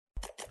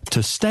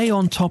To stay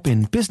on top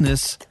in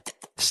business,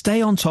 stay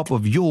on top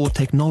of your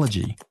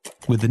technology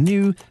with the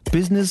new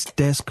Business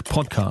Desk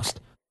podcast,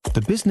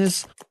 The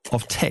Business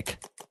of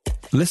Tech.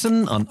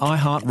 Listen on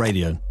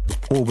iHeartRadio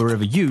or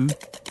wherever you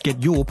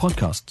get your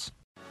podcasts.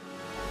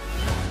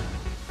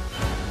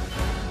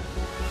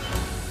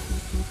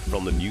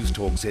 From the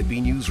Newstalk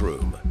ZB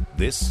Newsroom,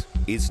 this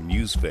is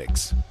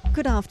Newsfix.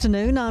 Good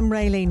afternoon, I'm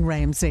Raylene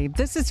Ramsey.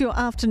 This is your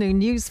afternoon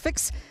news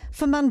fix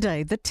for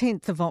Monday, the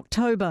 10th of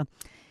October.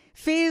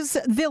 Fears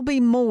there'll be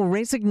more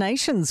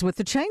resignations with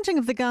the changing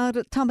of the guard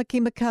at Tamaki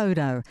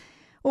Makaurau.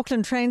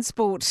 Auckland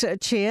Transport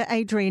Chair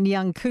Adrian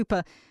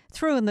Young-Cooper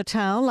threw in the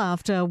towel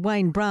after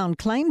Wayne Brown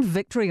claimed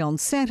victory on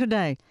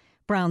Saturday.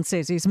 Brown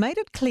says he's made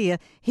it clear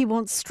he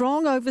wants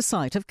strong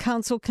oversight of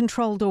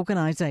council-controlled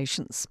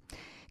organisations.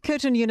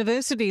 Curtin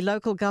University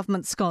local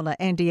government scholar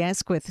Andy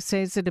Asquith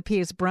says it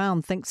appears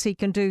Brown thinks he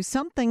can do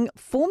something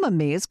former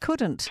mayors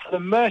couldn't. For the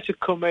mayor to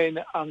come in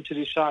and to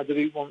decide that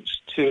he wants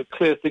to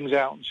clear things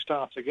out and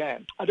start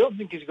again, I don't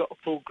think he's got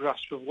a full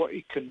grasp of what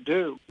he can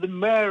do. The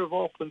mayor of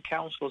Auckland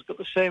Council has got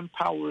the same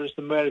power as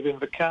the mayor of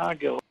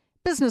Invercargill.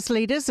 Business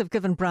leaders have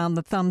given Brown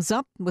the thumbs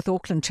up, with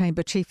Auckland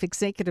Chamber Chief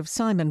Executive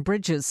Simon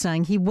Bridges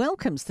saying he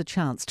welcomes the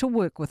chance to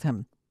work with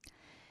him.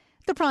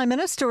 The Prime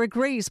Minister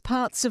agrees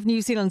parts of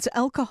New Zealand's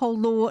alcohol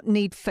law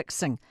need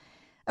fixing.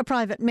 A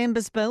private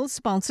member's bill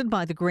sponsored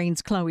by the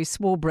Greens' Chloe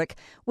Swarbrick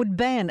would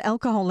ban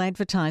alcohol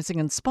advertising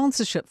and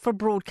sponsorship for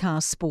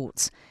broadcast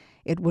sports.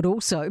 It would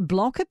also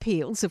block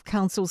appeals of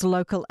council's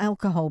local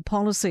alcohol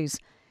policies.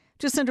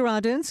 Jacinda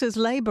Ardern says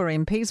Labour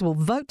MPs will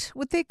vote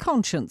with their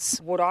conscience.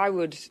 What I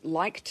would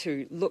like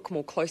to look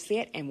more closely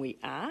at, and we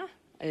are,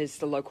 is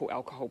the local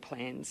alcohol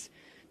plans.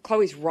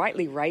 Chloe's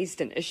rightly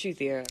raised an issue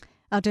there.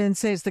 Ardern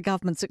says the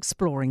government's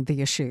exploring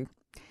the issue.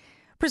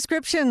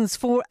 Prescriptions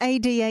for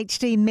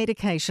ADHD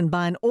medication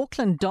by an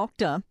Auckland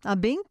doctor are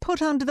being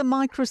put under the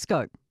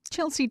microscope.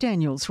 Chelsea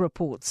Daniels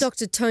reports.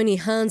 Dr Tony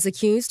Hahn's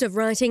accused of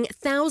writing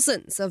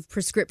thousands of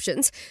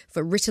prescriptions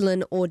for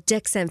Ritalin or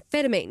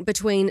dexamphetamine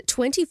between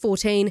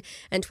 2014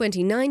 and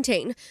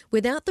 2019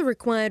 without the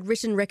required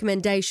written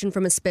recommendation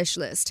from a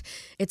specialist.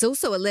 It's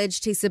also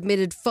alleged he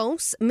submitted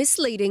false,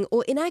 misleading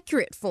or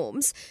inaccurate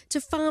forms to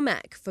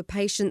Pharmac for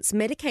patients'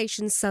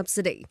 medication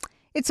subsidy.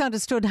 It's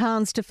understood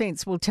Hahn's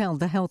defence will tell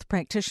the Health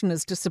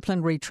Practitioners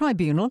Disciplinary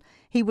Tribunal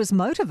he was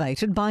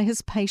motivated by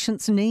his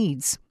patients'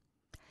 needs.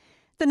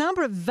 The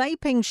number of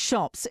vaping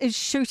shops is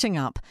shooting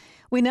up.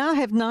 We now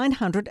have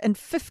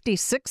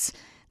 956.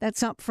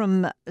 That's up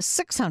from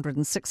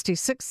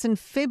 666 in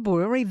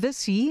February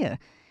this year.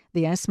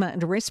 The Asthma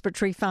and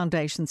Respiratory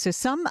Foundation says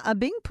some are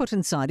being put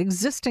inside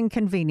existing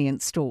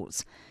convenience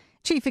stores.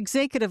 Chief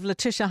Executive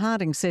Letitia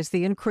Harding says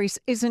the increase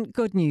isn't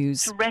good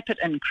news. It's a rapid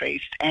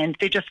increase and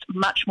they're just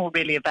much more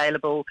readily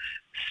available.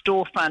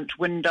 Storefront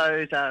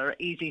windows are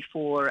easy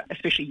for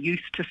especially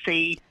youth to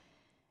see.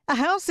 A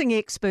housing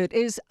expert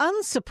is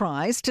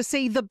unsurprised to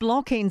see the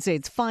Block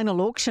NZ's final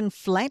auction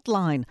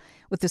flatline,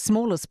 with the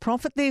smallest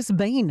profit there's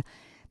been.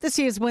 This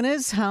year's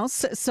winner's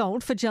house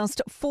sold for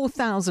just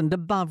 $4,000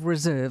 above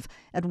reserve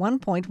at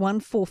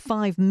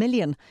 $1.145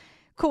 million.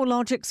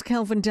 CoreLogic's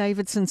Kelvin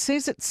Davidson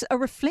says it's a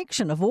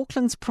reflection of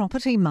Auckland's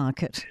property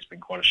market. It's been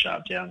quite a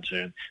sharp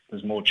downturn.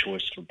 There's more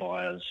choice for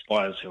buyers.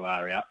 Buyers who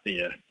are out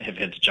there have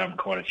had to jump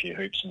quite a few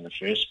hoops in the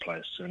first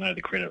place. So we know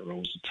the credit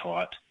rules are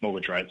tight,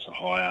 mortgage rates are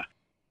higher.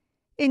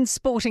 In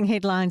sporting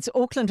headlines,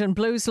 Auckland and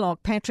Blues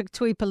lock Patrick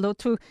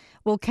Tuipulotu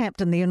will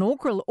captain the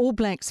inaugural All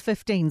Blacks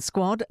 15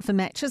 squad for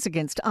matches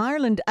against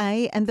Ireland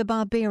A and the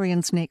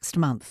Barbarians next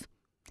month.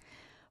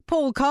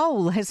 Paul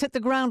Cole has hit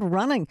the ground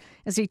running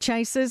as he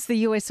chases the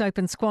US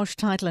Open squash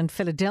title in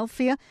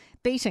Philadelphia,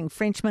 beating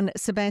Frenchman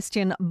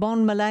Sébastien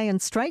Bonmallé in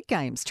straight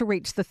games to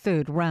reach the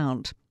third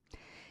round.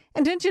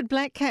 And injured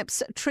Black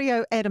Caps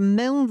trio Adam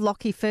Milne,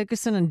 Lockie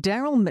Ferguson and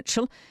Daryl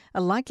Mitchell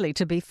are likely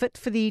to be fit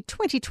for the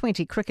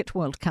 2020 Cricket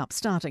World Cup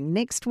starting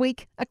next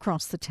week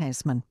across the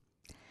Tasman.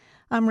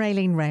 I'm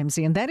Raylene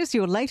Ramsey and that is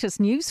your latest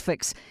news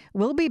fix.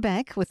 We'll be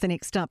back with the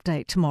next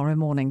update tomorrow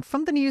morning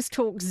from the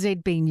Newstalk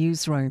ZB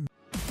Newsroom.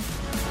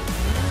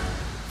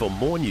 For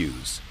more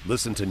news,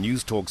 listen to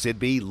Newstalk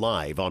ZB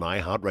live on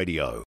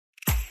iHeartRadio.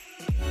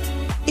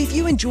 If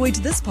you enjoyed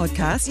this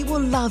podcast, you will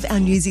love our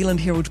New Zealand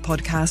Herald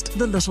podcast,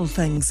 The Little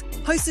Things,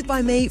 hosted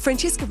by me,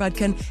 Francesca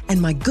Rudkin,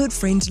 and my good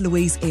friend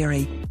Louise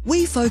Airy.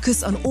 We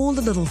focus on all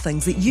the little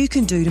things that you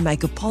can do to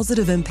make a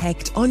positive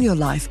impact on your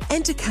life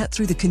and to cut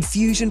through the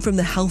confusion from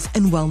the health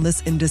and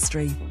wellness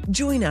industry.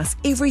 Join us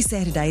every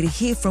Saturday to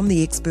hear from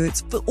the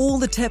experts for all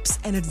the tips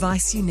and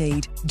advice you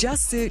need.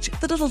 Just search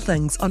The Little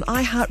Things on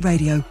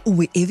iHeartRadio or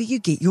wherever you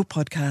get your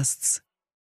podcasts.